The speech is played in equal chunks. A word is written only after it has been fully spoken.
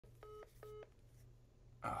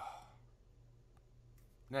Oh,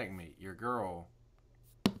 Neckmate, your girl.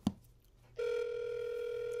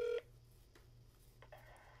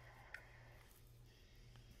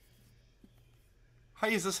 Hi,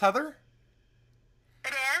 is this Heather? It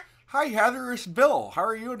is? Hi, Heather, it's Bill. How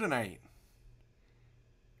are you tonight?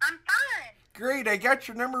 I'm fine. Great, I got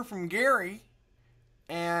your number from Gary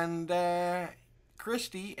and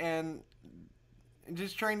Christy, and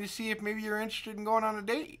just trying to see if maybe you're interested in going on a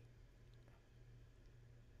date.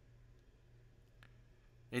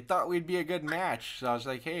 They thought we'd be a good match, so I was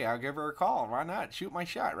like, hey, I'll give her a call. Why not? Shoot my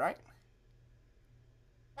shot, right?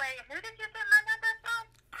 Wait, who did you get my number from?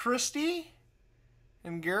 Christy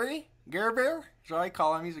and Gary Bear. So I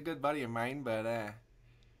call him. He's a good buddy of mine, but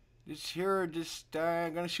just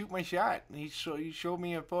gonna shoot my shot. He showed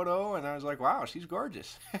me a photo, and I was like, wow, she's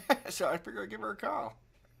gorgeous. So I figured I'd give her a call.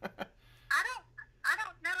 I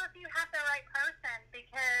don't know if you have the right person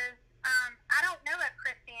because I don't know a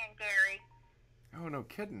Christy and Gary. Oh, no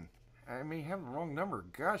kidding. I may have the wrong number.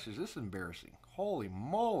 Gosh, is this embarrassing? Holy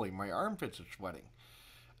moly, my armpits are sweating.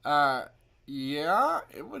 Uh, yeah,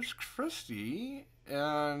 it was Christy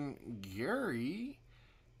and Gary,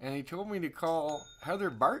 and he told me to call Heather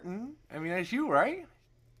Barton. I mean, that's you, right?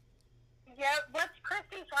 Yeah, what's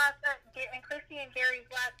Christy's last and Christy and Gary's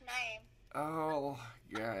last name? Oh,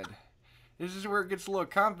 God. This is where it gets a little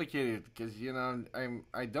complicated because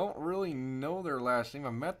I don't really know their last name. I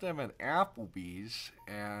met them at Applebee's,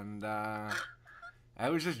 and I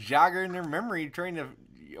was just jogging their memory, jogging their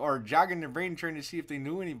brain, trying to see if they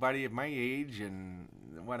knew anybody of my age and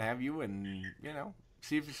what have you, and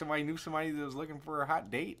see if somebody knew somebody that was looking for a hot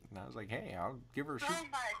date. And I was like, hey, I'll give her a shoot. Oh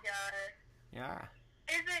my god. Yeah.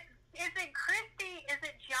 Is it Christy? Is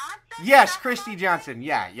it Johnson? Yes, Christy Johnson.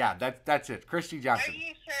 Yeah, that's it. Christy Are Johnson.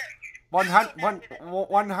 you sure?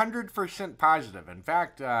 100% positive. In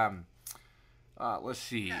fact, let's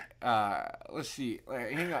see.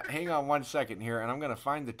 Hang on 1 second here, and I'm gonna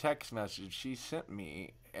find the text message she sent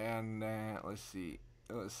me. And let's see.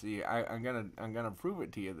 I'm gonna prove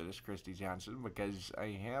it to you that it's Christy Johnson because I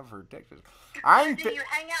have her text. Do you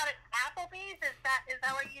hang out at Applebee's? Is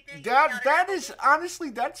that what you do? That is honestly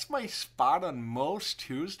that's my spot on most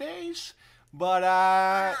Tuesdays. But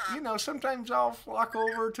sometimes I'll flock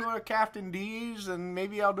over to a Captain D's and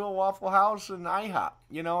maybe I'll do a Waffle House and IHOP.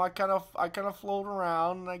 I kind of float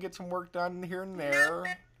around and I get some work done here and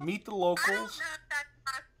there. Meet the locals. I don't know if that's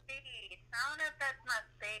my speed. I don't know if that's my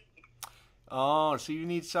speed. Oh, so you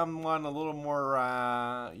need someone a little more.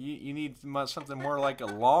 You need something more like a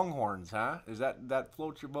Longhorns, huh? Is that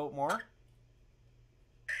floats your boat more?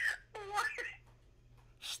 What?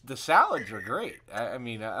 The salads are great. I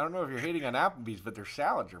mean, I don't know if you're hating on Applebee's, but their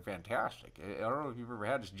salads are fantastic. I don't know if you've ever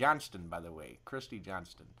had this. Johnston, by the way, Christy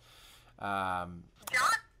Johnston. John?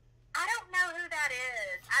 I don't know who that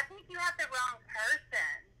is. I think you have the wrong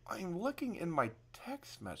person. I'm looking in my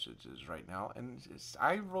text messages right now, and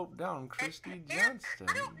I wrote down Christy Johnston.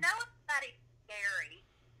 I don't know anybody Gary.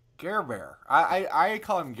 Gare Bear. I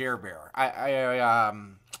call him Gare Bear.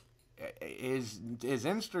 His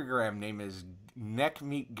Instagram name is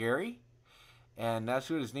Neckmeat Gary, and that's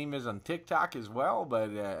what his name is on TikTok as well.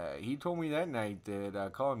 But he told me that night that I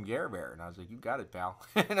call him Gare Bear, and I was like, "You got it, pal."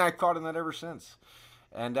 And I called him that ever since.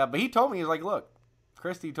 And but he told me, he's like, "Look,"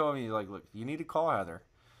 Christy told me, he's like, "Look, you need to call Heather.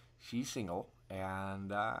 She's single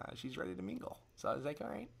and she's ready to mingle." So I was like, "All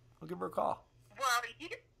right, I'll give her a call." Well, you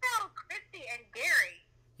tell Christy and Gary.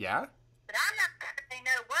 Yeah. But I'm not going to say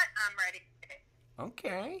no what I'm ready to do.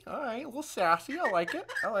 Okay, all right, a little sassy. I like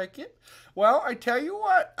it. Well, I tell you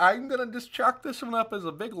what, I'm gonna just chalk this one up as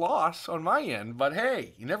a big loss on my end. But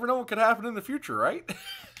hey, you never know what could happen in the future, right?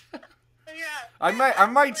 Yeah. I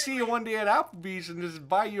might see you one day at Applebee's and just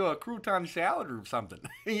buy you a crouton salad or something.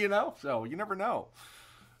 So you never know.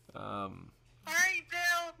 All right,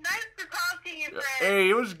 Bill. Nice to talk to you, friend. Hey,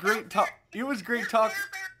 it was great talk.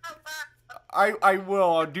 I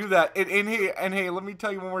will. I'll do that. And hey, let me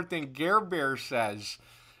tell you one more thing. Gare Bear says,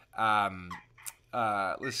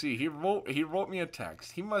 let's see. He wrote me a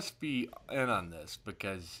text. He must be in on this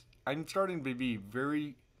because I'm starting to be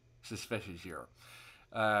very suspicious here.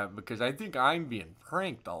 Because I think I'm being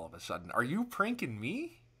pranked all of a sudden. Are you pranking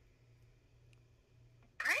me?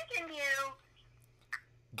 Pranking you?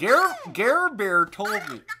 Gare Bear told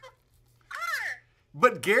me.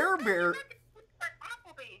 But Gare Bear.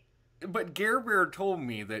 But Gare Bear told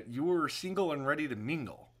me that you were single and ready to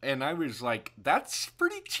mingle. And I was like, that's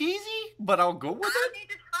pretty cheesy, but I'll go with it. I need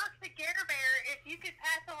to talk to Gare Bear if you could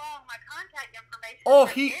pass along my contact information. Oh,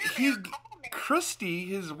 Christy,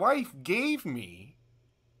 his wife, gave me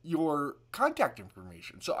your contact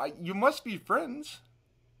information. So you must be friends.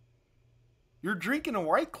 You're drinking a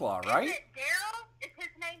White Claw, right? Is it Daryl? Is his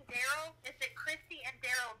name Daryl? Is it Christy and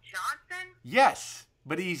Daryl Johnson? Yes,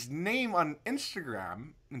 but his name on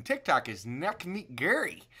Instagram and TikTok is Neck Meat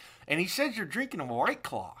Gary. And he says you're drinking a White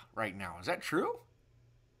Claw right now. Is that true?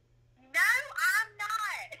 No, I'm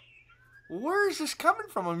not. Where is this coming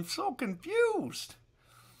from? I'm so confused.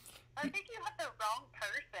 I think you have the wrong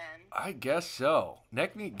person. I guess so.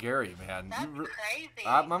 Neck Meat Gary, man. That's crazy.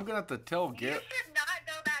 I'm going to have to tell You Gary. should not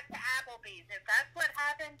go back to Applebee's. If that's what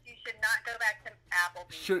happens, you should not go back to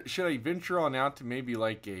Applebee's. Should I venture on out to maybe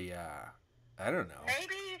like a, I don't know.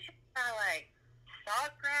 Maybe you should try like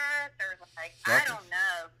Sawgrass or like, I don't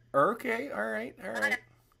know. Okay, all right.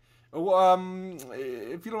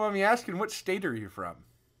 If you don't mind me asking, what state are you from?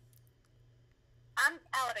 I'm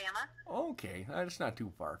Alabama. Okay, that's not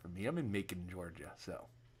too far from me. I'm in Macon, Georgia, so.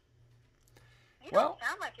 You don't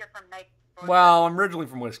sound like you're from Macon, Georgia. Well, I'm originally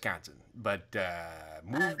from Wisconsin, but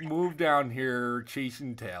moved down here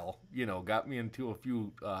chasing tail. You know, got me into a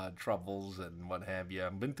few troubles and what have you.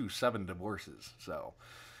 I've been through 7 divorces, so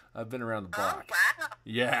I've been around the block. Oh, wow.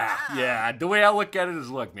 Yeah, Wow. yeah. The way I look at it is,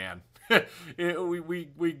 look, man. we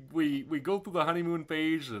go through the honeymoon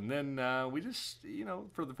phase, and then we just, you know,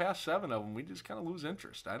 for the past 7 of them, we just kind of lose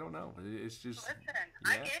interest. I don't know. It's just. Listen,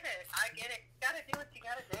 yeah. I get it. You gotta do what you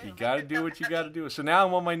gotta do. You gotta do what you gotta do. So now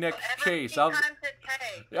I'm on my next chase. I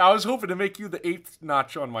was hoping to make you the 8th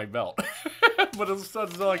notch on my belt, but it doesn't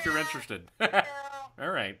sound like you're interested. All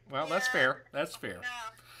right. Well, that's fair. That's fair. No.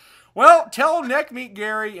 Well, tell Neck Meat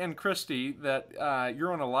Gary and Christy that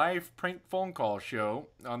you're on a live prank phone call show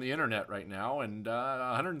on the internet right now, and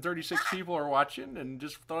 136 people are watching, and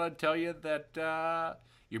just thought I'd tell you that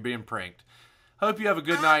you're being pranked. Hope you have a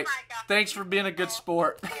good night. My God. Thanks for being a good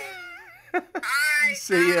sport. Bye.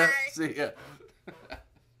 See ya. Bye. See ya.